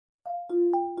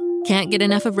Can't get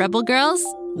enough of Rebel Girls?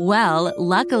 Well,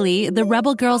 luckily, the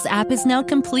Rebel Girls app is now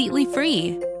completely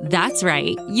free. That's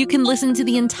right. You can listen to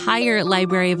the entire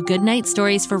library of goodnight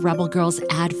stories for Rebel Girls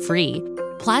ad-free.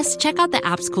 Plus, check out the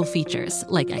app's cool features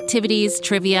like activities,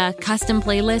 trivia, custom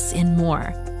playlists, and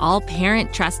more. All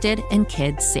parent-trusted and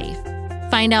kids-safe.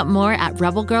 Find out more at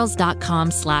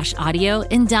rebelgirls.com/audio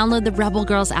and download the Rebel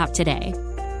Girls app today.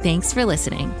 Thanks for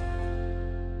listening.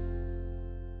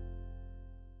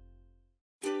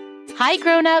 Hi,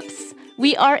 grown-ups!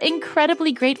 We are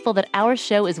incredibly grateful that our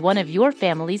show is one of your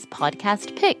family's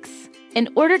podcast picks. In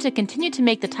order to continue to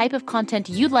make the type of content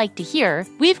you'd like to hear,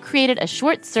 we've created a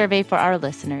short survey for our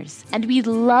listeners, and we'd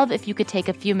love if you could take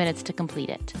a few minutes to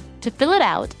complete it. To fill it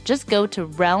out, just go to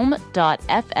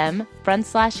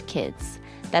realm.fm/kids.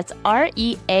 That's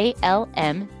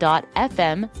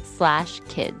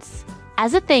REALM.fm/kids.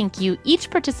 As a thank you, each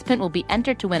participant will be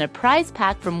entered to win a prize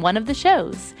pack from one of the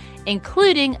shows,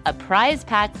 including a prize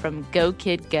pack from Go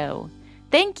Kid Go.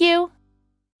 Thank you!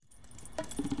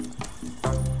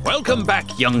 Welcome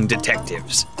back, young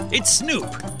detectives. It's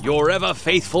Snoop, your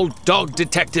ever-faithful dog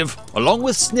detective, along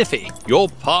with Sniffy, your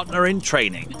partner in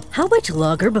training. How much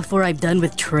longer before I'm done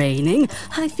with training?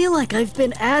 I feel like I've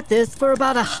been at this for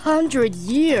about 100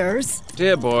 years.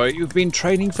 Dear boy, you've been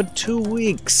training for 2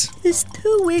 weeks. Is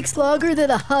 2 weeks longer than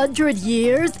 100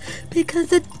 years?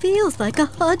 Because it feels like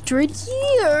 100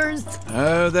 years.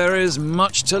 Oh, there is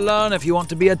much to learn if you want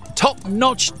to be a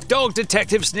top-notch dog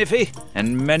detective, Sniffy,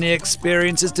 and many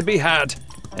experiences to be had.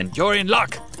 And you're in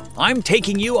luck. I'm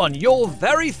taking you on your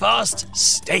very first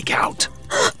stakeout.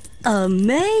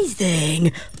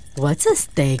 Amazing! What's a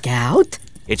stakeout?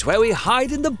 It's where we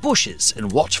hide in the bushes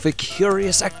and watch for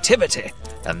curious activity.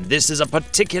 And this is a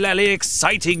particularly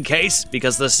exciting case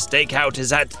because the stakeout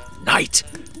is at night.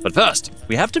 But first,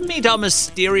 we have to meet our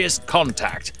mysterious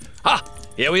contact. Ah,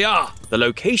 here we are, the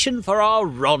location for our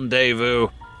rendezvous.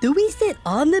 Do we sit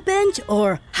on the bench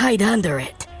or hide under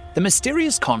it? The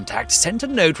mysterious contact sent a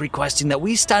note requesting that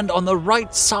we stand on the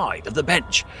right side of the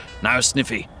bench. Now,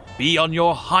 Sniffy, be on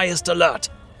your highest alert.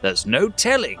 There's no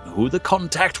telling who the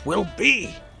contact will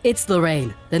be. It's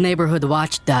Lorraine, the neighborhood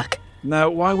watch duck. Now,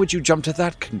 why would you jump to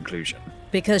that conclusion?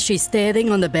 Because she's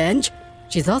standing on the bench.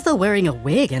 She's also wearing a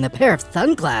wig and a pair of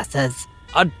sunglasses.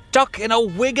 A duck in a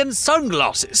wig and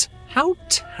sunglasses? How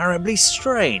terribly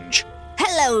strange.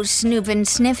 Hello, Snoop and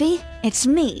Sniffy. It's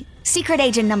me, Secret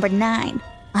Agent Number 9.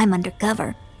 I'm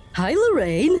undercover. Hi,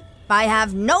 Lorraine. I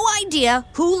have no idea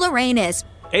who Lorraine is.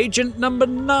 Agent number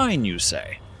 9, you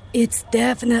say? It's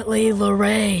definitely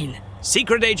Lorraine.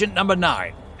 Secret Agent number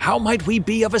 9, how might we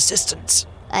be of assistance?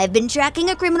 I've been tracking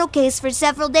a criminal case for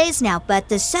several days now, but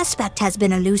the suspect has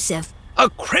been elusive. A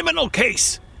criminal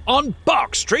case? On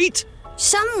Bark Street?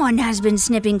 Someone has been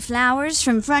snipping flowers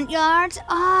from front yards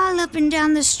all up and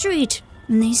down the street,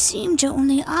 and they seem to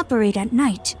only operate at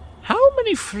night. How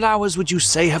many flowers would you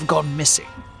say have gone missing?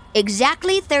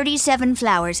 Exactly 37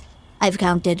 flowers. I've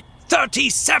counted.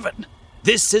 37!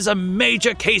 This is a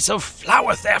major case of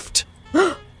flower theft.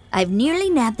 I've nearly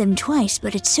nabbed them twice,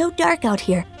 but it's so dark out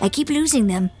here, I keep losing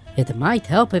them. It might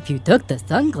help if you took the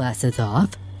sunglasses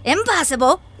off.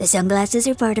 Impossible! The sunglasses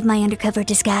are part of my undercover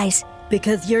disguise.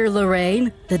 Because you're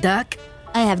Lorraine, the duck?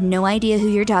 I have no idea who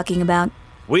you're talking about.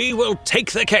 We will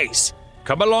take the case.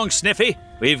 Come along, Sniffy.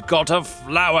 We've got a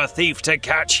flower thief to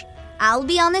catch. I'll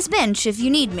be on this bench if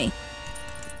you need me.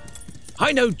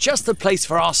 I know just the place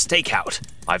for our stakeout.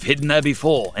 I've hidden there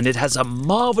before, and it has a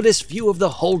marvelous view of the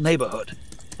whole neighborhood.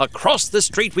 Across the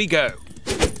street we go.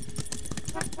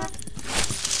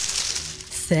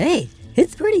 Say,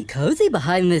 it's pretty cozy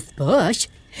behind this bush.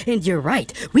 And you're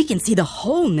right, we can see the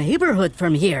whole neighborhood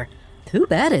from here. Too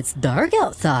bad it's dark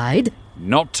outside.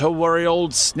 Not to worry,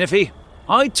 old Sniffy.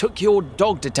 I took your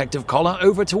dog detective collar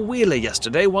over to Wheeler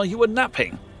yesterday while you were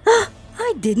napping.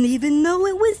 I didn't even know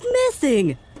it was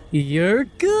missing. You're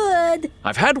good.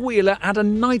 I've had Wheeler add a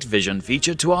night vision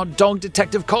feature to our dog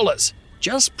detective collars.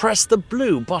 Just press the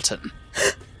blue button.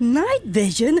 Night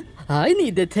vision? I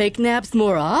need to take naps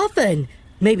more often.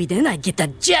 Maybe then I'd get the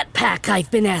jetpack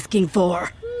I've been asking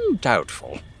for.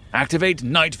 Doubtful. Activate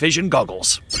night vision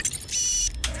goggles.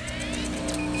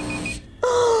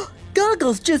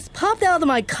 Goggles just popped out of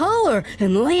my collar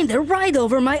and landed right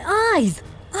over my eyes.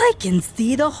 I can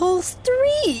see the whole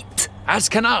street. As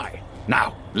can I.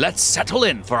 Now, let's settle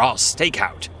in for our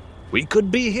stakeout. We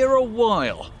could be here a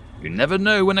while. You never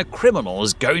know when a criminal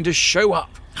is going to show up.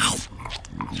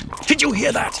 Did you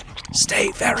hear that?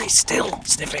 Stay very still,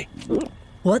 Sniffy.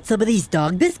 What, some of these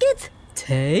dog biscuits?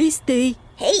 Tasty.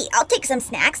 Hey, I'll take some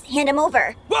snacks. Hand them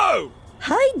over. Whoa!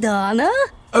 Hi, Donna.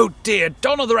 Oh dear,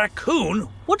 Donna the raccoon,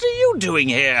 what are you doing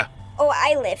here? Oh,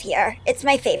 I live here. It's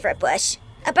my favorite bush.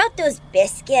 About those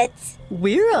biscuits.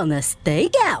 We're on a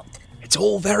stakeout. It's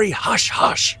all very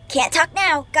hush-hush. Can't talk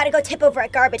now. Gotta go tip over a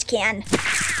garbage can.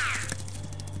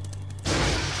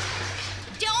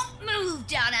 Don't move,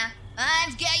 Donna.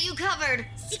 I've got you covered.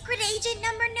 Secret Agent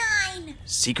number 9.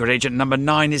 Secret Agent number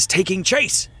 9 is taking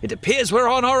chase. It appears we're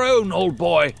on our own, old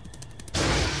boy.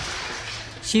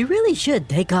 She really should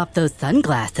take off those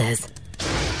sunglasses.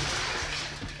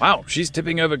 Wow, she's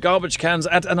tipping over garbage cans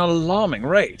at an alarming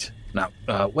rate. Now,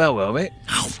 where were we?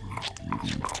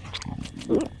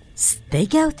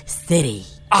 Stakeout City.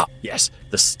 Ah, yes,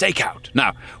 the stakeout.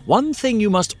 Now, one thing you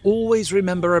must always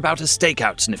remember about a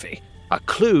stakeout, Sniffy. A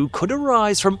clue could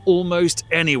arise from almost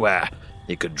anywhere.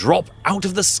 It could drop out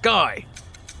of the sky.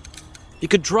 You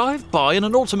could drive by in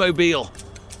an automobile.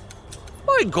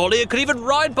 By golly, it could even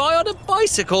ride by on a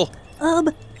bicycle.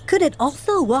 Could it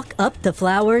also walk up the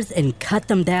flowers and cut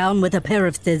them down with a pair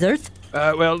of scissors?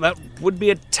 Well, that would be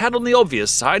a tad on the obvious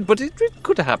side, but it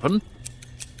could happen.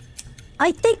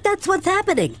 I think that's what's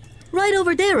happening. Right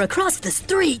over there across the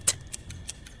street.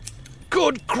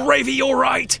 Good gravy, you're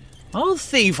right. Our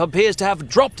thief appears to have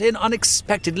dropped in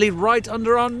unexpectedly right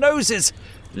under our noses.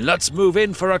 Let's move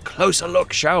in for a closer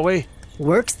look, shall we?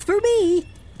 Works for me.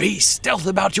 Be stealth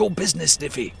about your business,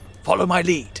 Sniffy. Follow my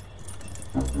lead.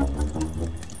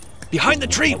 Behind the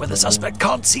tree where the suspect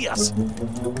can't see us.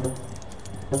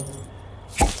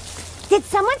 Did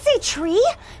someone say tree?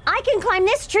 I can climb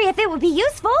this tree if it would be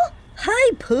useful.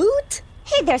 Hi, Poot.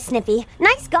 Hey there, Sniffy.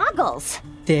 Nice goggles.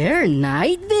 They're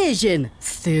night vision.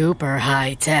 Super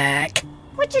high tech.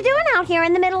 What you doing out here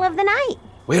in the middle of the night?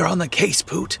 We're on the case,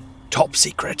 Poot. Top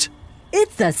secret.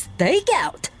 It's a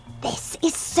stakeout. This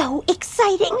is so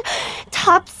exciting.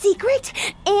 Top secret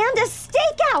and a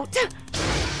stakeout.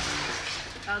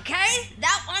 Okay,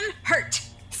 that one hurt.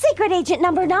 Secret Agent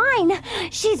number 9.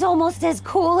 She's almost as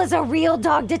cool as a real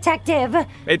dog detective.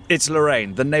 It's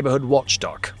Lorraine, the neighborhood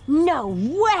watchdog. No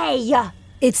way!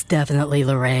 It's definitely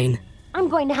Lorraine. I'm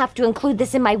going to have to include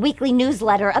this in my weekly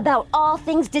newsletter about all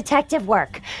things detective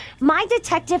work. My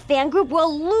detective fan group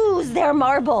will lose their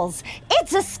marbles.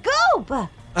 It's a scoop!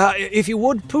 If you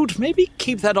would, Poot, maybe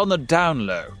keep that on the down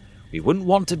low. We wouldn't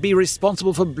want to be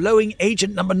responsible for blowing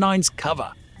Agent number 9's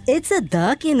cover. It's a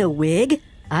duck in a wig.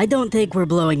 I don't think we're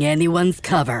blowing anyone's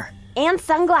cover. And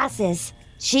sunglasses.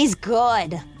 She's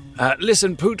good.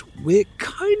 Listen, Poot, we're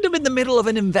kind of in the middle of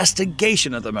an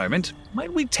investigation at the moment.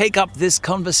 Might we take up this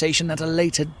conversation at a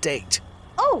later date?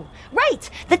 Oh, right.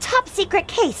 The top secret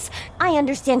case. I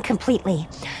understand completely.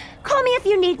 Call me if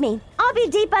you need me. I'll be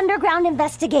deep underground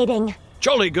investigating.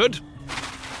 Jolly good.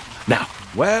 Now,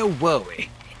 where were we?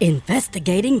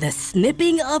 Investigating the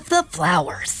snipping of the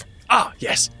flowers. Ah,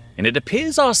 yes. And it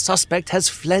appears our suspect has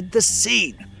fled the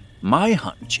scene. My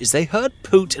hunch is they heard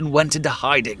Poot and went into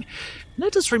hiding.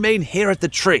 Let us remain here at the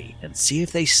tree and see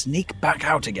if they sneak back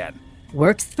out again.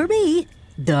 Works for me.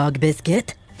 Dog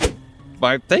biscuit.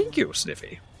 Why, thank you,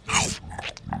 Sniffy.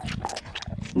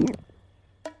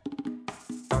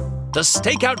 The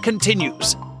stakeout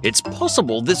continues. It's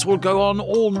possible this will go on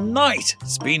all night.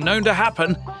 It's been known to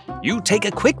happen. You take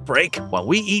a quick break while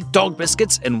we eat dog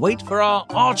biscuits and wait for our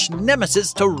arch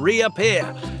nemesis to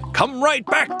reappear. Come right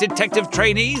back, detective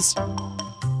trainees.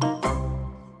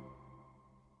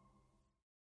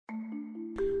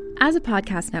 As a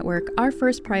podcast network, our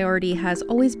first priority has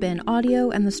always been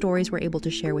audio and the stories we're able to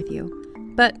share with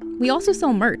you. But we also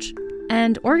sell merch,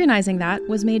 and organizing that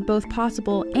was made both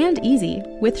possible and easy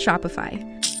with Shopify.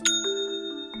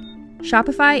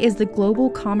 Shopify is the global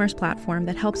commerce platform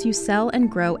that helps you sell and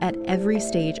grow at every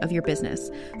stage of your business,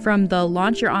 from the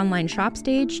launch your online shop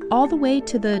stage all the way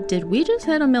to the did we just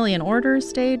hit 1 million orders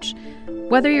stage.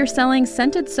 Whether you're selling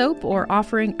scented soap or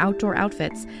offering outdoor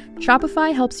outfits,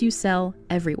 Shopify helps you sell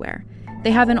everywhere. They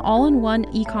have an all-in-one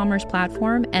e-commerce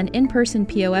platform and in-person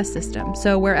POS system,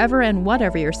 so wherever and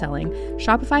whatever you're selling,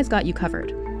 Shopify's got you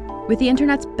covered. With the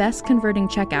internet's best converting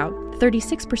checkout,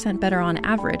 36% better on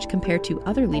average compared to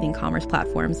other leading commerce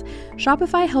platforms,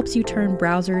 Shopify helps you turn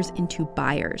browsers into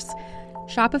buyers.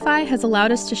 Shopify has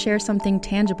allowed us to share something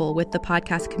tangible with the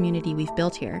podcast community we've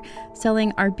built here,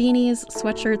 selling our beanies,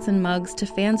 sweatshirts, and mugs to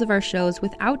fans of our shows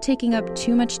without taking up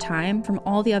too much time from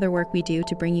all the other work we do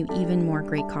to bring you even more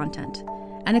great content.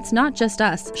 And it's not just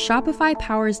us. Shopify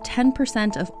powers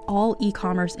 10% of all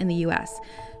e-commerce in the US.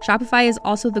 Shopify is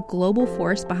also the global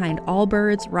force behind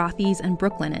Allbirds, Rothy's, and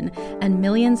Brooklinen, and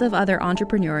millions of other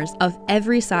entrepreneurs of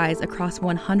every size across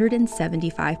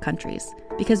 175 countries.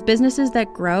 Because businesses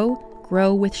that grow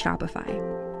with Shopify.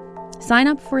 Sign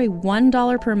up for a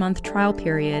 $1 per month trial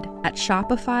period at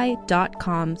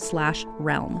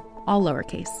shopify.com/realm, all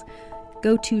lowercase.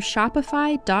 Go to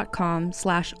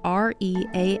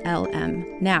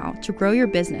shopify.com/REALM now to grow your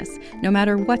business, no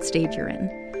matter what stage you're in.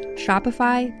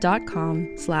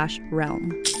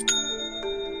 Shopify.com/realm.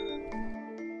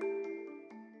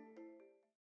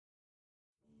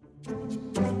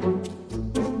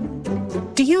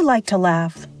 Do you like to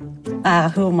laugh?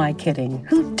 Who am I kidding?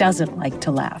 Who doesn't like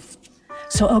to laugh?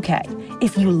 So, okay,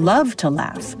 if you love to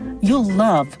laugh, you'll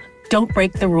love Don't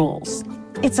Break the Rules.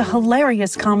 It's a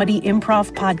hilarious comedy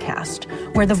improv podcast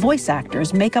where the voice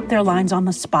actors make up their lines on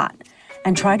the spot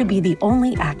and try to be the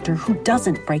only actor who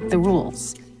doesn't break the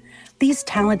rules. These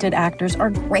talented actors are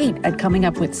great at coming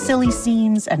up with silly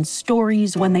scenes and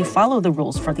stories when they follow the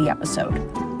rules for the episode.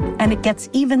 And it gets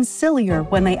even sillier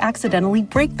when they accidentally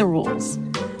break the rules.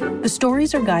 The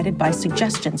stories are guided by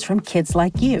suggestions from kids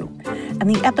like you, and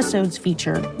the episodes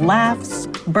feature laughs,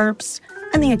 burps,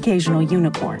 and the occasional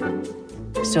unicorn.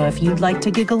 So if you'd like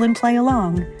to giggle and play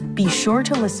along, be sure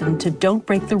to listen to Don't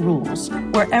Break the Rules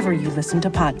wherever you listen to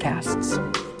podcasts.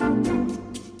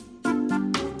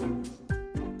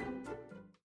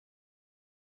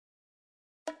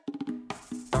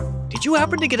 Did you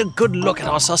happen to get a good look at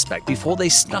our suspect before they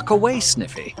snuck away,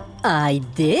 Sniffy? I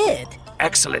did.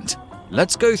 Excellent.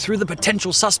 Let's go through the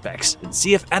potential suspects and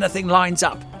see if anything lines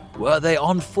up. Were they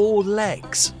on 4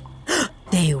 legs?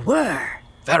 They were.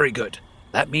 Very good.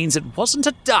 That means it wasn't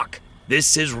a duck.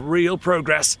 This is real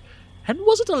progress. And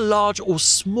was it a large or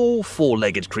small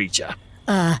 4-legged creature?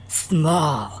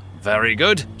 Small. Very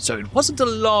good. So it wasn't a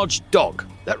large dog.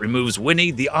 That removes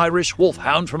Winnie, the Irish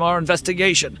wolfhound, from our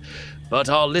investigation. But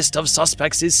our list of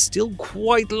suspects is still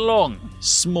quite long.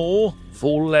 Small,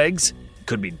 4 legs.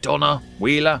 Could be Donna,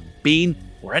 Wheeler, Bean,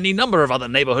 or any number of other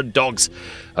neighborhood dogs.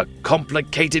 A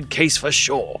complicated case for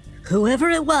sure. Whoever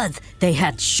it was, they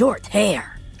had short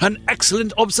hair. An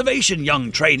excellent observation,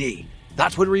 young trainee.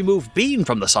 That would remove Bean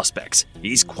from the suspects.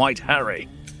 He's quite hairy.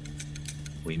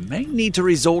 We may need to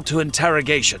resort to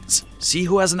interrogations. See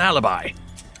who has an alibi.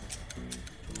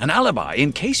 An alibi,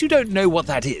 in case you don't know what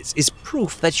that is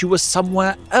proof that you were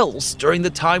somewhere else during the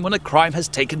time when a crime has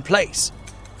taken place.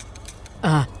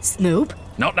 Snoop?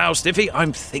 Not now, Sniffy.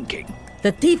 I'm thinking.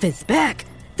 The thief is back.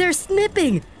 They're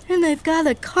snipping, and they've got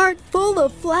a cart full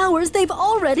of flowers they've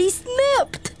already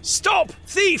snipped. Stop,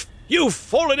 thief! You've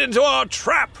fallen into our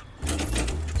trap!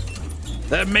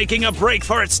 They're making a break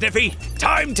for it, Sniffy.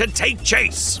 Time to take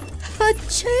chase. A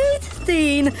chase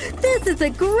scene. This is a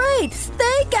great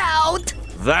stakeout.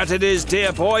 That it is,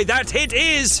 dear boy, that it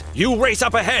is! You race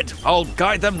up ahead. I'll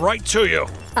guide them right to you.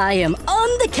 I am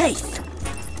on the case.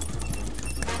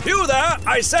 You there,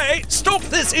 I say, stop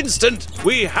this instant.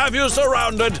 We have you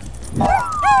surrounded.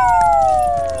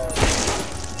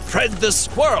 Fred the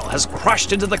squirrel has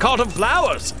crashed into the cart of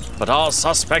flowers, but our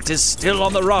suspect is still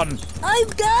on the run.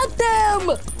 I've got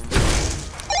them!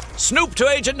 Snoop to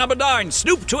agent number 9.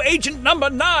 Snoop to agent number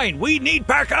 9. We need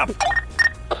backup.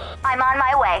 I'm on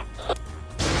my way.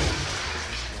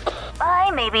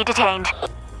 I may be detained.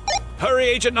 Hurry,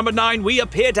 agent number 9. We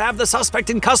appear to have the suspect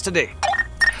in custody.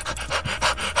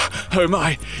 Oh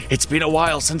my, it's been a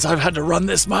while since I've had to run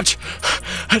this much.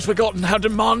 I'd forgotten how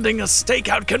demanding a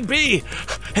stakeout can be.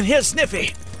 And here's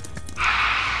Sniffy.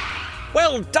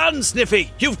 Well done,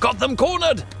 Sniffy. You've got them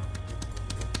cornered.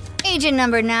 Agent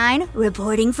number 9,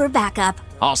 reporting for backup.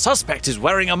 Our suspect is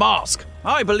wearing a mask.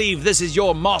 I believe this is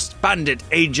your masked bandit,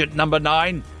 agent number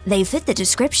 9. They fit the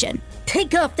description.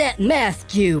 Take off that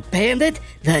mask, you bandit.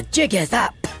 The jig is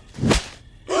up.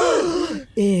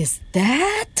 Is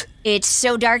that? It's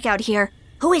so dark out here.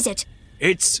 Who is it?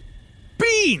 It's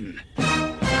Bean.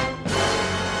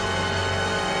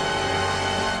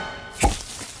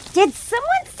 Did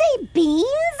someone say beans?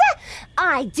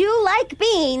 I do like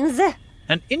beans.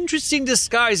 An interesting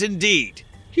disguise indeed.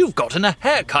 You've gotten a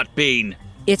haircut, Bean.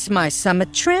 It's my summer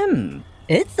trim.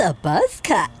 It's a buzz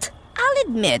cut. I'll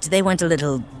admit they went a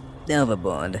little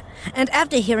overboard. And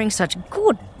after hearing such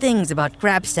good things about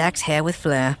Grabstack's hair with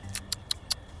flair,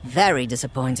 very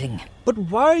disappointing. But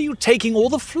why are you taking all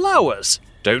the flowers?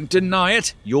 Don't deny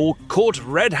it. You're caught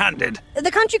red-handed.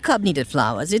 The country club needed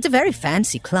flowers. It's a very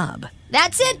fancy club.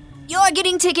 That's it. You're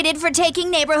getting ticketed for taking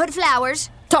neighborhood flowers.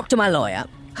 Talk to my lawyer.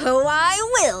 Oh, I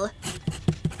will.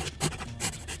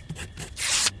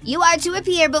 You are to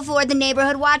appear before the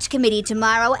Neighborhood Watch Committee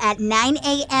tomorrow at 9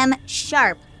 a.m.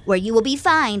 sharp, where you will be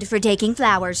fined for taking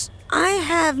flowers. I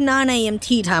have 9 a.m.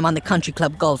 tea time on the country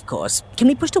club golf course. Can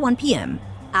we push to 1 p.m.?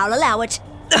 I'll allow it.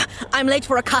 I'm late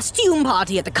for a costume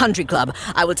party at the country club.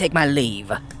 I will take my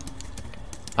leave.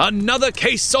 Another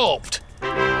case solved.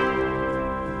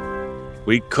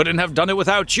 We couldn't have done it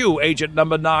without you, agent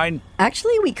number 9.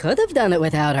 Actually, we could have done it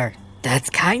without her.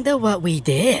 That's kinda what we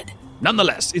did.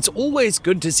 Nonetheless, it's always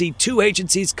good to see two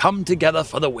agencies come together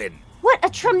for the win. What a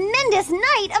tremendous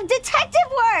night of detective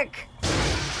work!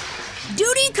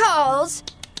 Duty calls!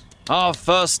 Our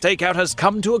first stakeout has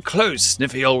come to a close,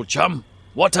 Sniffy old chum.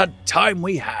 What a time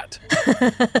we had.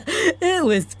 It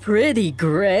was pretty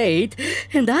great,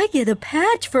 and I get a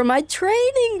patch for my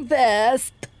training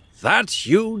vest. That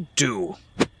you do.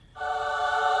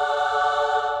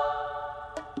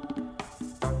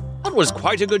 That was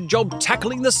quite a good job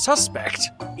tackling the suspect.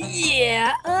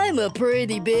 Yeah, I'm a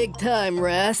pretty big-time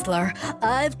wrestler.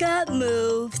 I've got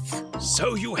moves.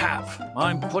 So you have.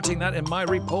 I'm putting that in my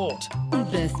report.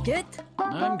 Biscuit?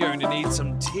 I'm going to need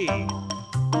some tea.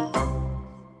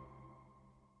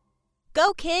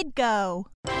 Go, kid, go.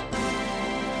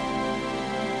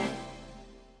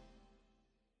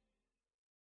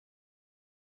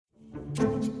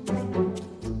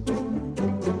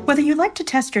 Whether you like to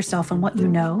test yourself on what you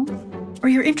know, or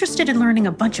you're interested in learning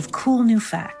a bunch of cool new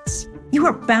facts, you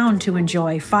are bound to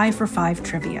enjoy 5 for 5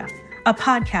 Trivia, a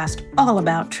podcast all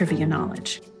about trivia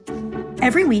knowledge.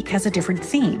 Every week has a different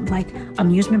theme, like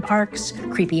amusement parks,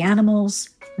 creepy animals,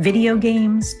 video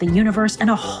games, the universe, and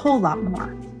a whole lot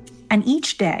more. And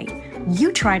each day,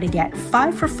 you try to get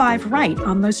 5 for 5 right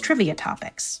on those trivia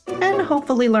topics, and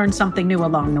hopefully learn something new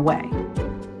along the way.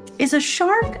 Is a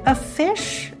shark a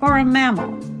fish or a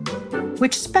mammal?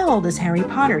 Which spell does Harry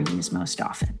Potter use most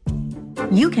often?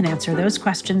 You can answer those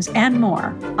questions and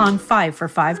more on 5 for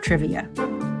 5 Trivia.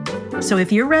 So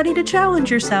if you're ready to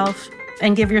challenge yourself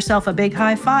and give yourself a big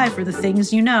high five for the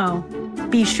things you know,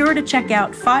 be sure to check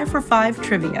out 5 for 5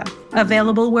 Trivia,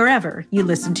 available wherever you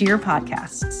listen to your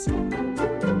podcasts.